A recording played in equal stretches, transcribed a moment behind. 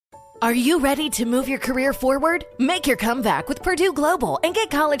Are you ready to move your career forward? Make your comeback with Purdue Global and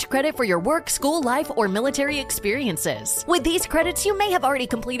get college credit for your work, school life, or military experiences. With these credits, you may have already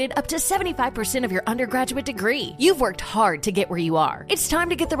completed up to 75% of your undergraduate degree. You've worked hard to get where you are. It's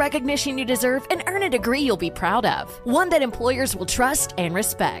time to get the recognition you deserve and earn a degree you'll be proud of. One that employers will trust and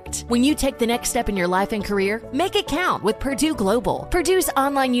respect. When you take the next step in your life and career, make it count with Purdue Global, Purdue's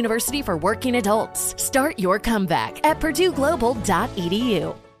online university for working adults. Start your comeback at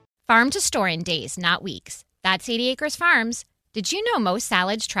purdueglobal.edu. Farm to store in days, not weeks. That's 80 Acres Farms. Did you know most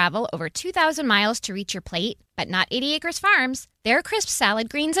salads travel over 2,000 miles to reach your plate? But not 80 Acres Farms. Their crisp salad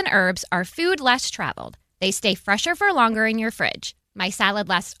greens and herbs are food less traveled. They stay fresher for longer in your fridge. My salad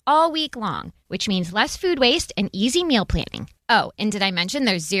lasts all week long, which means less food waste and easy meal planning. Oh, and did I mention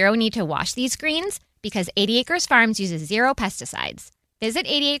there's zero need to wash these greens? Because 80 Acres Farms uses zero pesticides. Visit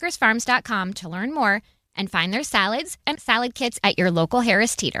 80acresfarms.com to learn more and find their salads and salad kits at your local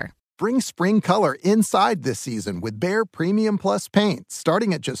Harris Teeter. Bring spring color inside this season with Behr Premium Plus paint,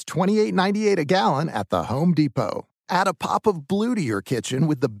 starting at just $28.98 a gallon at the Home Depot. Add a pop of blue to your kitchen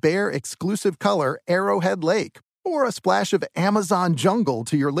with the Behr exclusive color Arrowhead Lake, or a splash of Amazon Jungle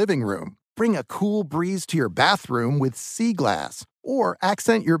to your living room. Bring a cool breeze to your bathroom with Sea Glass, or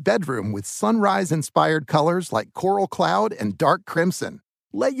accent your bedroom with sunrise-inspired colors like Coral Cloud and Dark Crimson.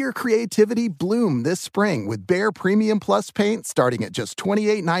 Let your creativity bloom this spring with Behr Premium Plus paint starting at just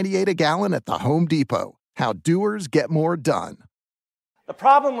 $28.98 a gallon at the Home Depot. How doers get more done. The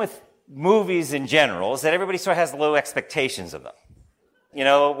problem with movies in general is that everybody sort of has low expectations of them. You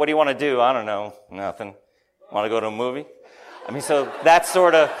know, what do you want to do? I don't know. Nothing. Want to go to a movie? I mean, so that's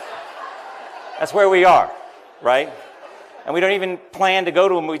where we are, right? And we don't even plan to go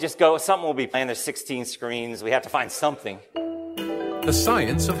to a movie. Just go, something will be playing. There's 16 screens. We have to find something. The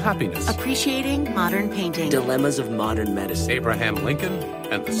Science of Happiness. Appreciating modern painting. Dilemmas of modern medicine. Abraham Lincoln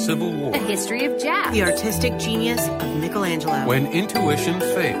and the Civil War. The history of jazz. The artistic genius of Michelangelo. When intuition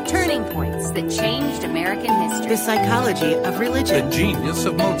fails. Turning points that changed American history. The psychology of religion. The genius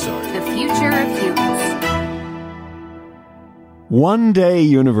of Mozart. The future of humans. One Day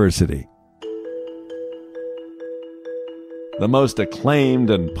University. The most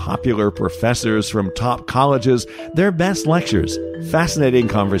acclaimed and popular professors from top colleges, their best lectures, fascinating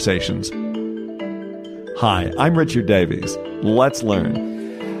conversations. Hi, I'm Richard Davies. Let's learn.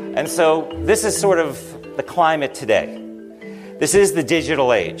 And so this is sort of the climate today. This is the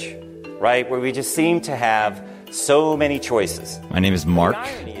digital age, right, where we just seem to have so many choices. My name is Mark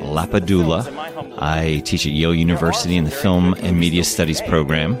Lapadula. I teach at Yale University in the Film and Media Studies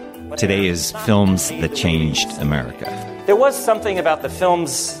program. Today is Films That Changed America. There was something about the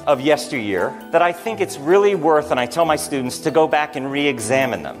films of yesteryear that I think it's really worth, and I tell my students, to go back and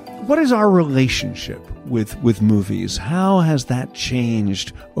re-examine them. What is our relationship with movies? How has that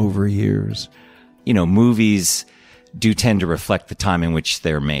changed over years? You know, movies do tend to reflect the time in which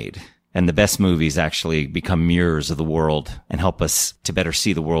they're made. And the best movies actually become mirrors of the world and help us to better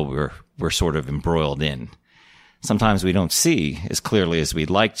see the world we're sort of embroiled in. Sometimes we don't see as clearly as we'd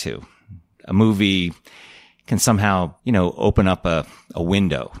like to. A movie can somehow, open up a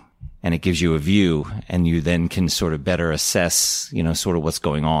window, and it gives you a view, and you then can sort of better assess, sort of what's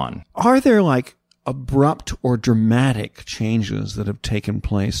going on. Are there abrupt or dramatic changes that have taken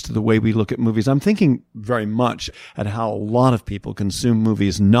place to the way we look at movies? I'm thinking very much at how a lot of people consume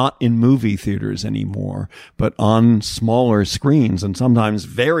movies not in movie theaters anymore, but on smaller screens, and sometimes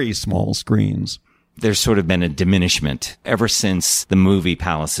very small screens. There's sort of been a diminishment ever since the movie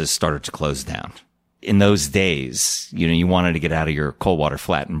palaces started to close down. In those days, you wanted to get out of your cold water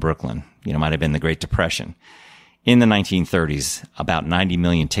flat in Brooklyn. Might have been the Great Depression. In the 1930s, about 90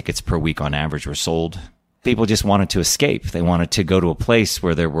 million tickets per week on average were sold. People just wanted to escape. They wanted to go to a place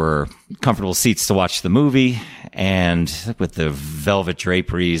where there were comfortable seats to watch the movie, and with the velvet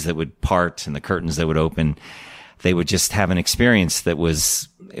draperies that would part and the curtains that would open, they would just have an experience it was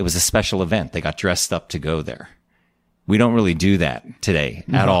a special event. They got dressed up to go there. We don't really do that today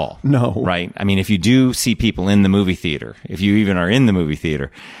at all. No. Right? I mean, if you do see people in the movie theater, if you even are in the movie theater,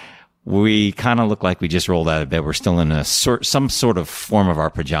 we kind of look like we just rolled out of bed. We're still in some sort of form of our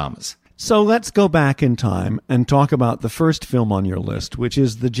pajamas. So let's go back in time and talk about the first film on your list, which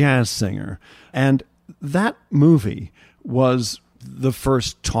is The Jazz Singer. And that movie was the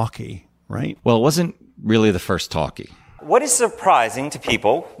first talkie, right? Well, it wasn't really the first talkie. What is surprising to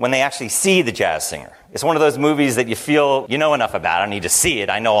people when they actually see The Jazz Singer? It's one of those movies that you feel you know enough about. I don't need to see it.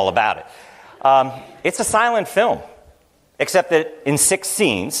 I know all about it. It's a silent film, except that in 6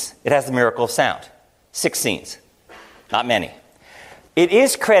 scenes, it has the miracle of sound. 6 scenes. Not many. It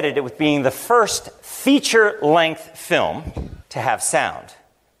is credited with being the first feature-length film to have sound.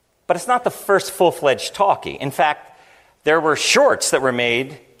 but it's not the first full-fledged talkie. In fact, there were shorts that were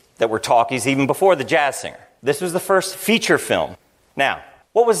made that were talkies even before The Jazz Singer. This was the first feature film. Now,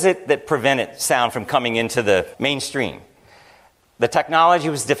 what was it that prevented sound from coming into the mainstream? The technology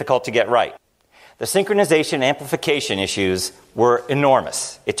was difficult to get right. The synchronization and amplification issues were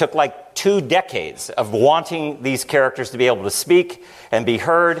enormous. It took like 2 decades of wanting these characters to be able to speak and be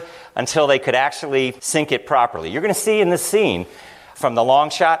heard until they could actually sync it properly. You're going to see in this scene, from the long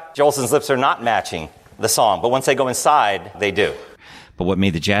shot, Jolson's lips are not matching the song, but once they go inside, they do. But what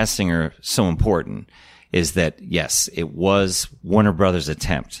made The Jazz Singer so important is that, yes, it was Warner Brothers'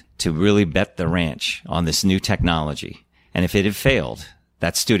 attempt to really bet the ranch on this new technology. And if it had failed,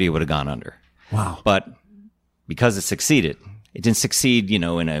 that studio would have gone under. Wow. But because it succeeded, it didn't succeed, in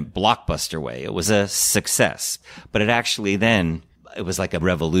a blockbuster way. It was a success. But it was like a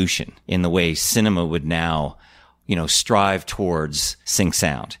revolution in the way cinema would now, strive towards sync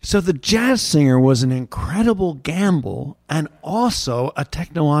sound. So The Jazz Singer was an incredible gamble and also a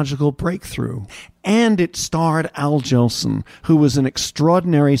technological breakthrough. And it starred Al Jolson, who was an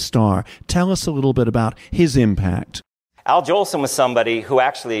extraordinary star. Tell us a little bit about his impact. Al Jolson was somebody who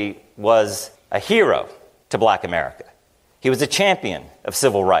actually was a hero to Black America. He was a champion of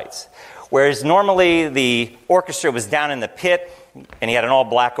civil rights. Whereas normally the orchestra was down in the pit, and he had an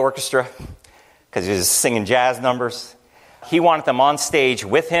all-black orchestra because he was singing jazz numbers. He wanted them on stage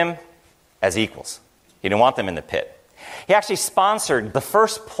with him as equals. He didn't want them in the pit. He actually sponsored the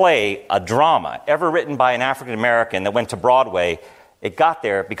first play, a drama, ever written by an African American that went to Broadway. It got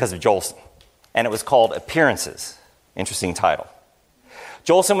there because of Jolson, and it was called Appearances. Interesting title.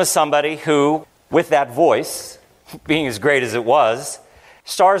 Jolson was somebody who, with that voice, being as great as it was,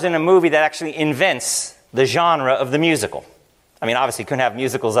 stars in a movie that actually invents the genre of the musical. I mean, obviously, you couldn't have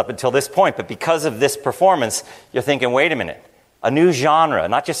musicals up until this point, but because of this performance, you're thinking, wait a minute, a new genre,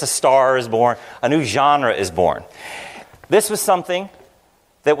 not just a star is born, a new genre is born. This was something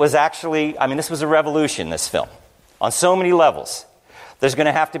that was actually, this was a revolution, this film, on so many levels. There's going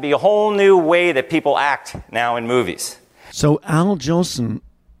to have to be a whole new way that people act now in movies. So Al Jolson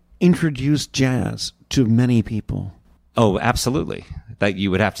introduced jazz to many people. Oh, absolutely. That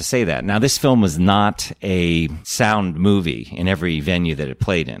you would have to say that. Now, this film was not a sound movie in every venue that it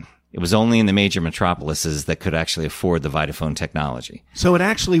played in. It was only in the major metropolises that could actually afford the Vitaphone technology. So it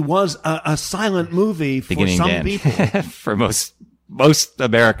actually was a silent movie for some people. For most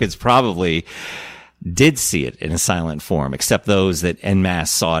Americans probably did see it in a silent form, except those that en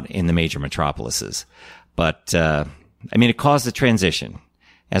masse saw it in the major metropolises. But, it caused a transition.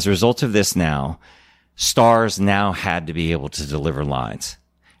 As a result of this now, stars now had to be able to deliver lines.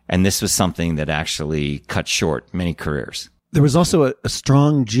 And this was something that actually cut short many careers. There was also a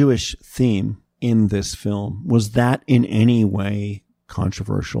strong Jewish theme in this film. Was that in any way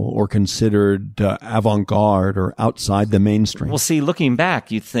controversial or considered avant-garde or outside the mainstream? Well, see, looking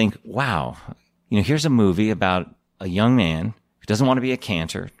back, you'd think, wow, here's a movie about a young man who doesn't want to be a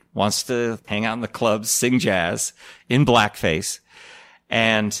cantor, wants to hang out in the clubs, sing jazz in blackface,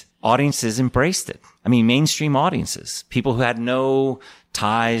 and audiences embraced it. Mainstream audiences, people who had no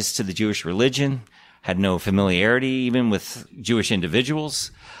ties to the Jewish religion, had no familiarity even with Jewish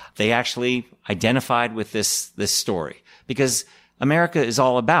individuals. They actually identified with this story because America is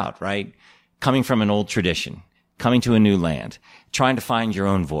all about, right? Coming from an old tradition, coming to a new land, trying to find your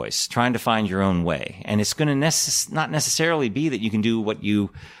own voice, trying to find your own way. And it's going to not necessarily be that you can do what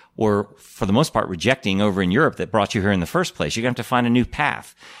you were, for the most part, rejecting over in Europe that brought you here in the first place. You're going to have to find a new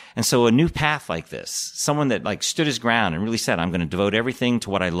path. And so a new path like this, someone that stood his ground and really said, I'm going to devote everything to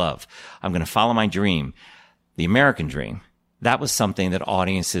what I love. I'm going to follow my dream, the American dream. That was something that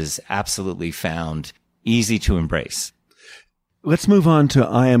audiences absolutely found easy to embrace. Let's move on to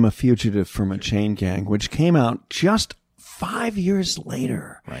I Am a Fugitive from a Chain Gang, which came out just 5 years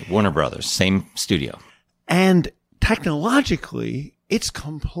later. Right. Warner Brothers, same studio. And technologically, it's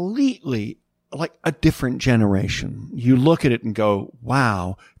completely like a different generation. You look at it and go,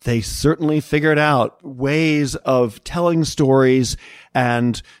 wow, they certainly figured out ways of telling stories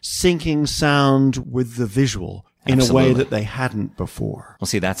and syncing sound with the visual in Absolutely. A way that they hadn't before. Well,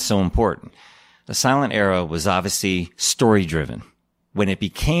 see, that's so important. The silent era was obviously story-driven. When it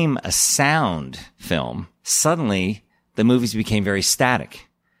became a sound film, suddenly the movies became very static.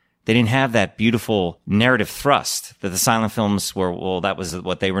 They didn't have that beautiful narrative thrust that the silent films were, that was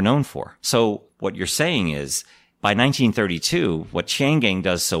what they were known for. So what you're saying is, by 1932, what Chain Gang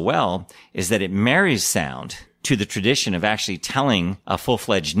does so well is that it marries sound to the tradition of actually telling a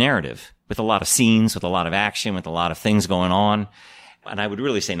full-fledged narrative with a lot of scenes, with a lot of action, with a lot of things going on. And I would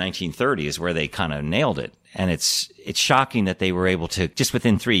really say 1930 is where they kind of nailed it. And it's shocking that they were able to, just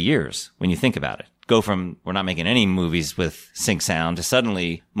within 3 years, when you think about it, go from we're not making any movies with sync sound to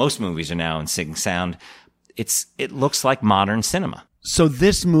suddenly most movies are now in sync sound. It looks like modern cinema. So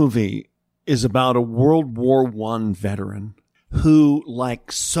this movie is about a World War I veteran who,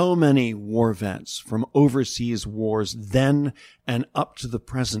 like so many war vets from overseas wars then and up to the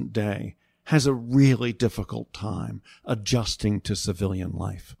present day, has a really difficult time adjusting to civilian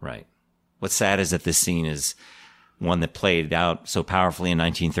life. Right. What's sad is that this scene is one that played out so powerfully in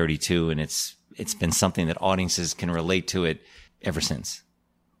 1932, and it's been something that audiences can relate to it ever since.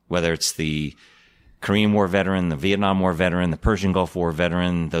 Whether it's the Korean War veteran, the Vietnam War veteran, the Persian Gulf War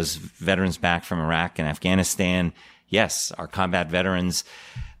veteran, those veterans back from Iraq and Afghanistan. Yes, our combat veterans,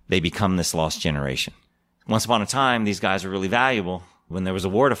 they become this lost generation. Once upon a time, these guys were really valuable when there was a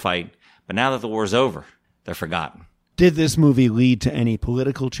war to fight, but now that the war's over, they're forgotten. Did this movie lead to any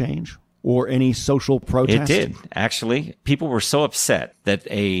political change or any social protest? It did, actually. People were so upset that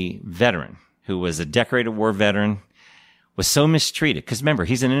a veteran who was a decorated war veteran was so mistreated. Because remember,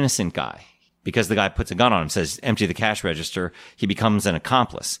 he's an innocent guy. Because the guy puts a gun on him, says, empty the cash register, he becomes an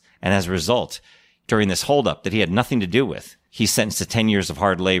accomplice. And as a result, during this holdup that he had nothing to do with, he's sentenced to 10 years of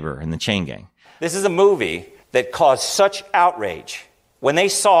hard labor in the chain gang. This is a movie that caused such outrage when they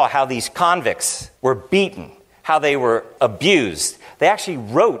saw how these convicts were beaten, how they were abused. They actually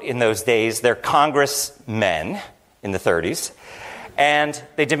wrote in those days their congressmen in the 30s, and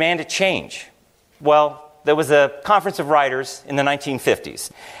they demanded change. Well, there was a conference of writers in the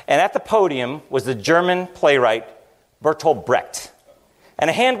 1950s, and at the podium was the German playwright Bertolt Brecht. And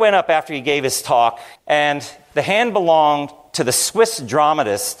a hand went up after he gave his talk, and the hand belonged to the Swiss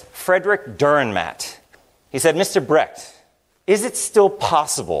dramatist Friedrich Dürrenmatt. He said, "Mr. Brecht, is it still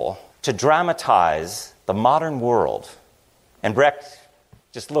possible to dramatize the modern world?" And Brecht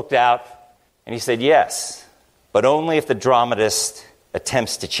just looked out, and he said, "Yes, but only if the dramatist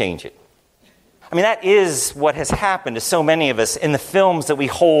attempts to change it." I mean, that is what has happened to so many of us in the films that we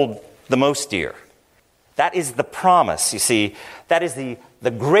hold the most dear. That is the promise, you see. That is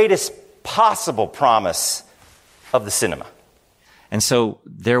the greatest possible promise of the cinema. And so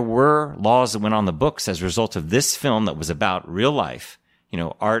there were laws that went on the books as a result of this film that was about real life. You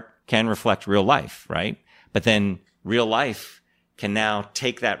know, art can reflect real life, right? But then real life can now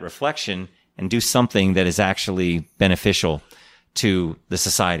take that reflection and do something that is actually beneficial to the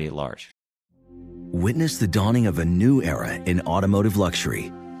society at large. Witness the dawning of a new era in automotive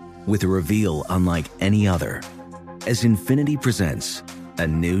luxury with a reveal unlike any other as Infiniti presents a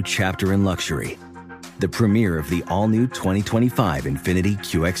new chapter in luxury, the premiere of the all-new 2025 Infiniti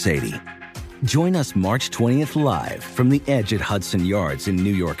QX80. Join us March 20th live from the Edge at Hudson Yards in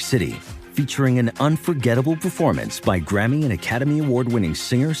New York City, featuring an unforgettable performance by Grammy and Academy Award-winning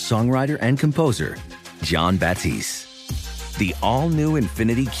singer, songwriter, and composer Jon Batiste. The all-new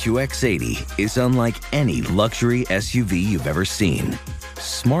Infiniti QX80 is unlike any luxury SUV you've ever seen.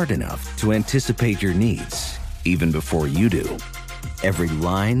 Smart enough to anticipate your needs, even before you do. Every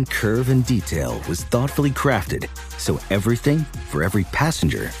line, curve, and detail was thoughtfully crafted, so everything for every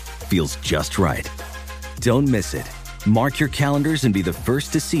passenger feels just right. Don't miss it. Mark your calendars and be the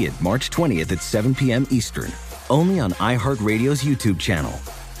first to see it March 20th at 7 p.m. Eastern, only on iHeartRadio's YouTube channel.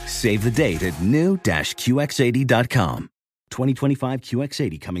 Save the date at new-QX80.com. 2025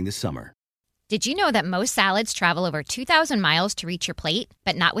 QX80 coming this summer. Did you know that most salads travel over 2,000 miles to reach your plate?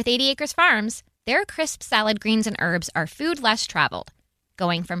 But not with 80 Acres Farms. Their crisp salad greens and herbs are food less traveled,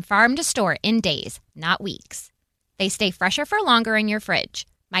 going from farm to store in days, not weeks. They stay fresher for longer in your fridge.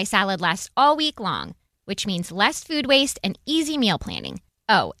 My salad lasts all week long, which means less food waste and easy meal planning.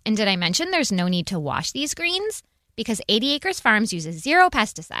 Oh, and did I mention there's no need to wash these greens? Because 80 Acres Farms uses 0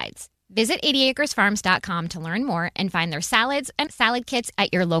 pesticides. Visit 80acresfarms.com to learn more and find their salads and salad kits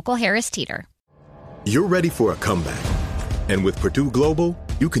at your local Harris Teeter. You're ready for a comeback. And with Purdue Global,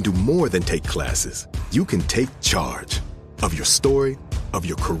 you can do more than take classes. You can take charge of your story, of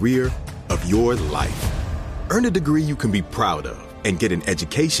your career, of your life. Earn a degree you can be proud of and get an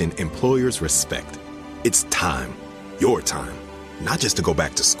education employers respect. It's time, your time, not just to go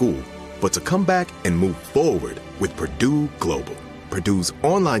back to school, but to come back and move forward with Purdue Global, Purdue's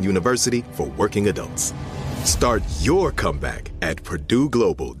online university for working adults. Start your comeback at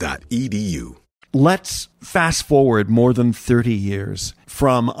purdueglobal.edu. Let's fast forward more than 30 years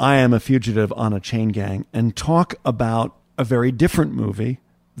from I Am a Fugitive on a Chain Gang and talk about a very different movie,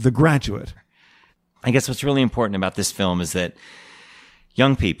 The Graduate. I guess what's really important about this film is that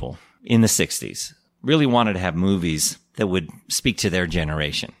young people in the 60s really wanted to have movies that would speak to their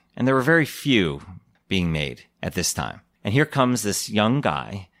generation. And there were very few being made at this time. And here comes this young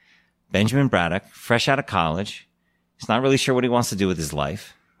guy, Benjamin Braddock, fresh out of college. He's not really sure what he wants to do with his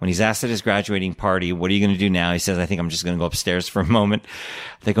life. When he's asked at his graduating party, what are you going to do now? He says, I think I'm just going to go upstairs for a moment.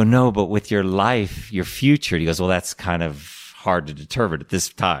 They go, no, but with your life, your future. He goes, well, that's kind of hard to determine at this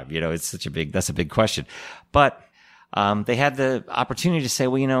time. It's that's a big question. But they had the opportunity to say,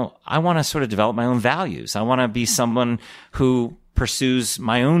 well, I want to sort of develop my own values. I want to be someone who pursues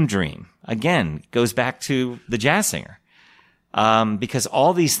my own dream. Again, goes back to the jazz singer. Because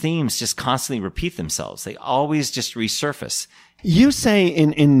all these themes just constantly repeat themselves. They always just resurface. You say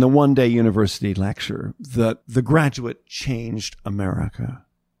in the one-day university lecture that The Graduate changed America.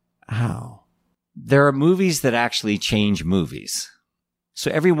 How? There are movies that actually change movies. So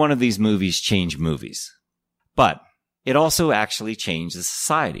every one of these movies change movies. But it also actually changed the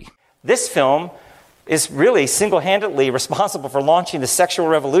society. This film is really single-handedly responsible for launching the sexual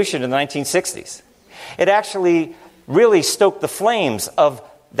revolution in the 1960s. It actually really stoked the flames of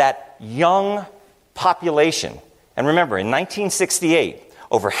that young population. And remember, in 1968,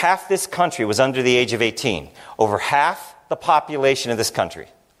 over half this country was under the age of 18. Over half the population of this country,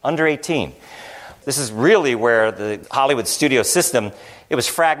 under 18. This is really where the Hollywood studio system, it was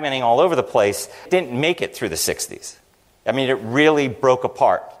fragmenting all over the place, didn't make it through the 60s. I mean, it really broke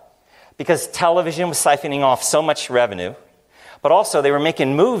apart. Because television was siphoning off so much revenue, but also they were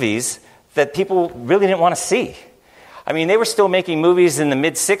making movies that people really didn't want to see. I mean, they were still making movies in the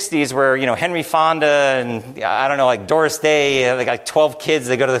mid-'60s where, Henry Fonda and, like Doris Day, they got like 12 kids,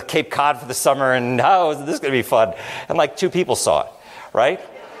 they go to the Cape Cod for the summer, and, is this going to be fun? And like 2 people saw it, right?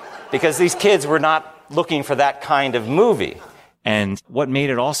 Because these kids were not looking for that kind of movie. And what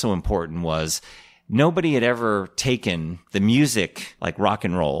made it also important was nobody had ever taken the music like rock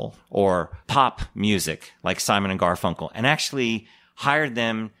and roll or pop music like Simon and Garfunkel and actually hired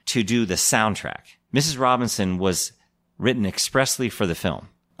them to do the soundtrack. Mrs. Robinson was written expressly for the film.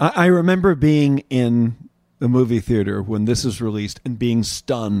 I remember being in the movie theater when this was released and being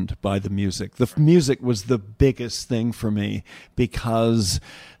stunned by the music. The music was the biggest thing for me because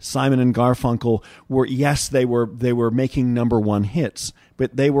Simon and Garfunkel were, yes, they were making #1 hits,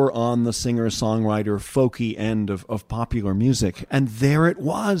 but they were on the singer-songwriter folky end of popular music. And there it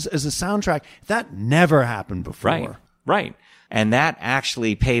was as a soundtrack. That never happened before. Right. And that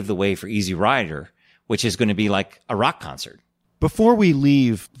actually paved the way for Easy Rider, which is going to be like a rock concert. Before we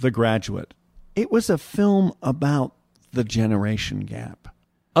leave The Graduate, it was a film about the generation gap.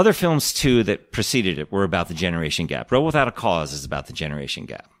 Other films, too, that preceded it were about the generation gap. Rebel Without a Cause is about the generation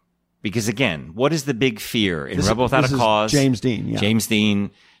gap. Because, again, what is the big fear in Rebel Without a Cause? James Dean, yeah. James Dean,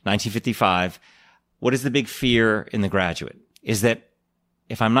 1955. What is the big fear in The Graduate? Is that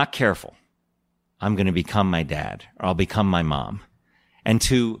if I'm not careful, I'm going to become my dad or I'll become my mom. And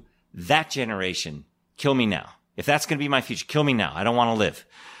to that generation, kill me now. If that's going to be my future, kill me now. I don't want to live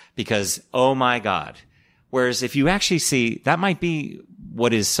because, oh my God. Whereas if you actually see, that might be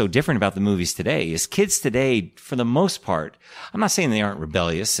what is so different about the movies today is kids today, for the most part, I'm not saying they aren't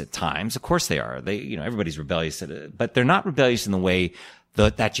rebellious at times. Of course they are. Everybody's rebellious but they're not rebellious in the way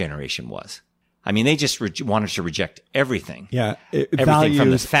that generation was. I mean, they just wanted to reject everything. Yeah. Everything values,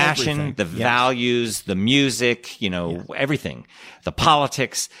 from the fashion, everything. the values, the music, everything, the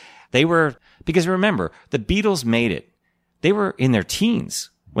politics. Because remember, the Beatles made it. They were in their teens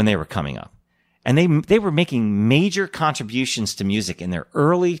when they were coming up. And they were making major contributions to music in their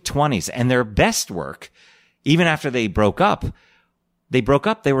early 20s. And their best work, even after they broke up, they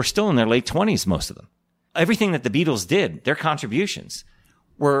were still in their late 20s, most of them. Everything that the Beatles did, their contributions,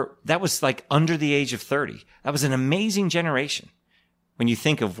 that was like under the age of 30. That was an amazing generation when you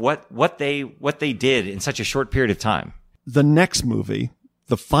think of what they did in such a short period of time. The next movie,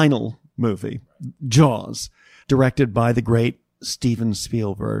 the final movie, Jaws, directed by the great Steven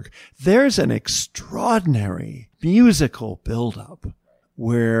Spielberg, there's an extraordinary musical buildup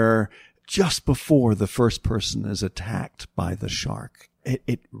where just before the first person is attacked by the shark,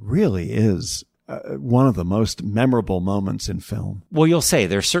 it really is one of the most memorable moments in film. Well, you'll say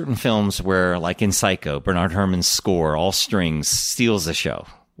there are certain films where, like in Psycho, Bernard Herrmann's score, all strings, steals the show.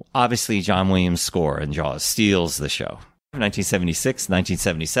 Obviously, John Williams' score in Jaws steals the show. 1976,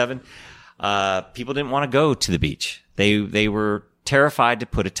 1977, people didn't want to go to the beach. They were terrified to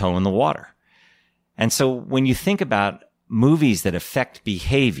put a toe in the water. And so when you think about movies that affect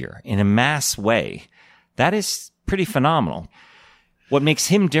behavior in a mass way, that is pretty phenomenal. What makes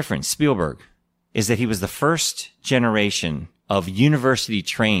him different, Spielberg, is that he was the first generation of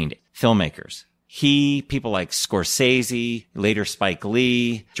university-trained filmmakers. People like Scorsese, later Spike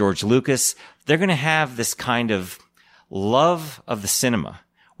Lee, George Lucas, they're going to have this kind of love of the cinema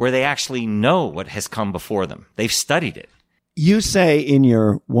where they actually know what has come before them. They've studied it. You say in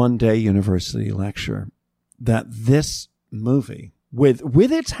your one-day university lecture that this movie,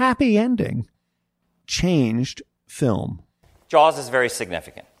 with its happy ending, changed film. Jaws is very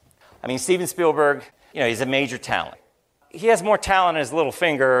significant. I mean, Steven Spielberg, he's a major talent. He has more talent in his little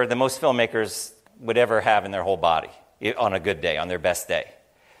finger than most filmmakers would ever have in their whole body on a good day, on their best day.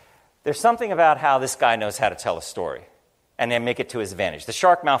 There's something about how this guy knows how to tell a story and then make it to his advantage. The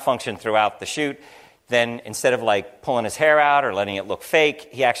shark malfunctioned throughout the shoot. Then instead of like pulling his hair out or letting it look fake,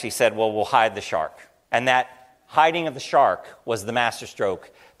 he actually said, well, we'll hide the shark. And that hiding of the shark was the masterstroke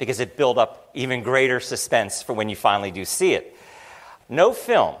because it built up even greater suspense for when you finally do see it. No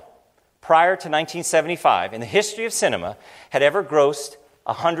film prior to 1975 in the history of cinema had ever grossed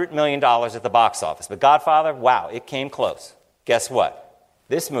 $100 million at the box office. But Godfather, wow, it came close. Guess what?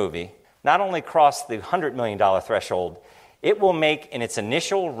 This movie not only crossed the $100 million threshold, it will make in its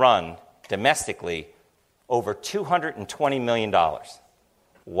initial run domestically over $220 million.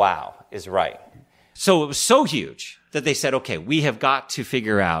 Wow is right. So it was so huge that they said, okay, we have got to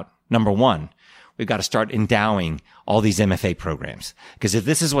figure out, number one, we've got to start endowing all these MFA programs. Because if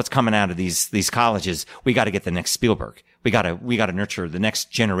this is what's coming out of these colleges, we got to get the next Spielberg. We got to nurture the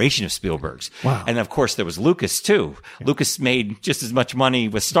next generation of Spielbergs. Wow. And of course there was Lucas too. Yeah. Lucas made just as much money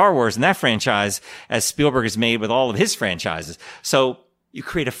with Star Wars and that franchise as Spielberg has made with all of his franchises. So you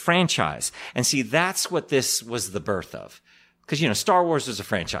create a franchise. And see, that's what this was the birth of. Because, Star Wars was a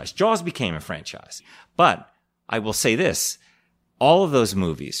franchise. Jaws became a franchise. But I will say this, all of those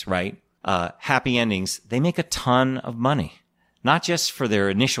movies, right? Happy endings, they make a ton of money, not just for their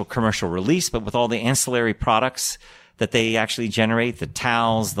initial commercial release, but with all the ancillary products that they actually generate, the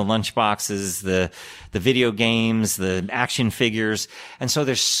towels, the lunch boxes, the video games, the action figures. And so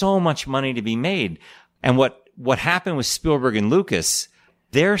there's so much money to be made. And what happened with Spielberg and Lucas,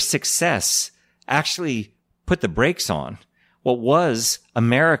 their success actually put the brakes on what was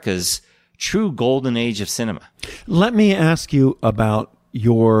America's true golden age of cinema. Let me ask you about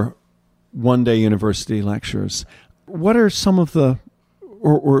your one-day university lectures. What are some of the,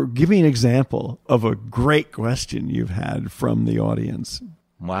 or give me an example of a great question you've had from the audience?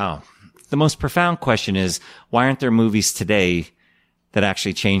 Wow. The most profound question is, why aren't there movies today that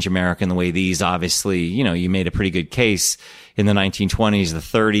actually change America in the way these? Obviously, you made a pretty good case in the 1920s, the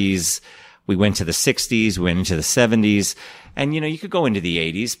 30s. We went to the 60s, we went into the 70s, and you could go into the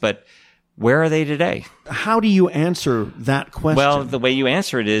 80s, but where are they today? How do you answer that question? Well, the way you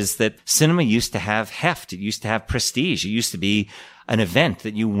answer it is that cinema used to have heft. It used to have prestige. It used to be an event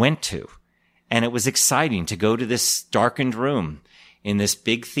that you went to. And it was exciting to go to this darkened room in this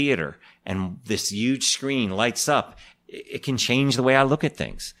big theater and this huge screen lights up. It can change the way I look at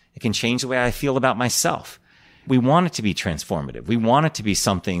things. It can change the way I feel about myself. We want it to be transformative. We want it to be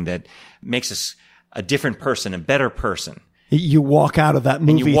something that makes us a different person, a better person. You walk out of that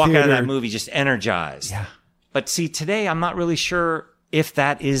movie and you walk theater. out of that movie just energized. Yeah. But see, today I'm not really sure if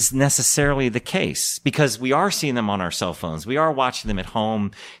that is necessarily the case, because we are seeing them on our cell phones. We are watching them at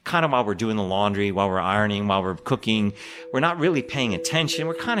home, kind of while we're doing the laundry, while we're ironing, while we're cooking. We're not really paying attention.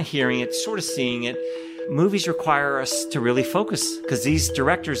 We're kind of hearing it, sort of seeing it. Movies require us to really focus, because these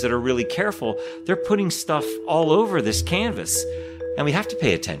directors that are really careful, they're putting stuff all over this canvas, and we have to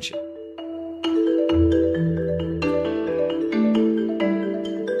pay attention.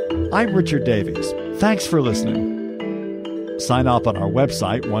 I'm Richard Davies. Thanks for listening. Sign up on our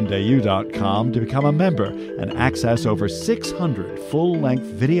website, onedayu.com, to become a member and access over 600 full-length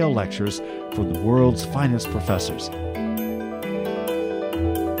video lectures from the world's finest professors.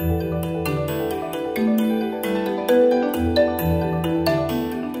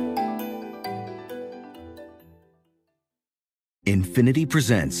 Infiniti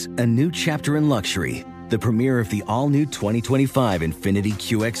presents a new chapter in luxury, the premiere of the all-new 2025 Infiniti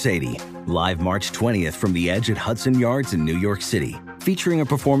QX80, live March 20th from the Edge at Hudson Yards in New York City, featuring a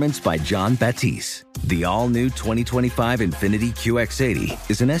performance by Jon Batiste. The all-new 2025 Infiniti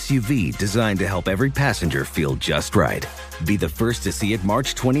QX80 is an SUV designed to help every passenger feel just right. Be the first to see it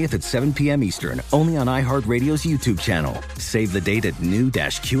March 20th at 7 p.m. Eastern, only on iHeartRadio's YouTube channel. Save the date at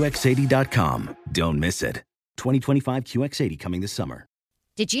new-QX80.com. Don't miss it. 2025 QX80 coming this summer.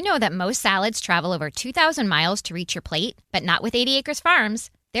 Did you know that most salads travel over 2,000 miles to reach your plate? But not with 80 Acres Farms.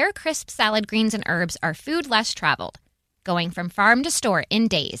 Their crisp salad greens and herbs are food less traveled, going from farm to store in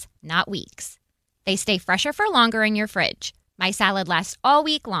days, not weeks. They stay fresher for longer in your fridge. My salad lasts all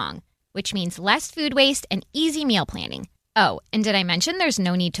week long, which means less food waste and easy meal planning. Oh, and did I mention there's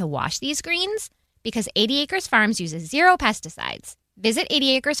no need to wash these greens? Because 80 Acres Farms uses 0 pesticides. Visit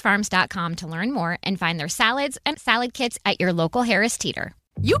 80acresfarms.com to learn more and find their salads and salad kits at your local Harris Teeter.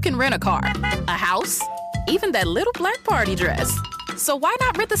 You can rent a car, a house, even that little black party dress. So why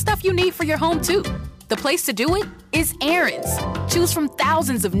not rent the stuff you need for your home, too? The place to do it is Aaron's. Choose from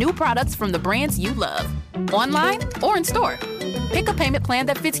thousands of new products from the brands you love, online or in store. Pick a payment plan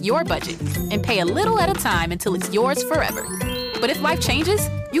that fits your budget and pay a little at a time until it's yours forever. But if life changes,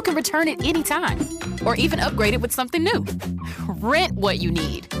 you can return it anytime or even upgrade it with something new. Rent what you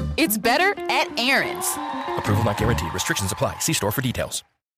need. It's better at Aaron's. Approval not guaranteed. Restrictions apply. See store for details.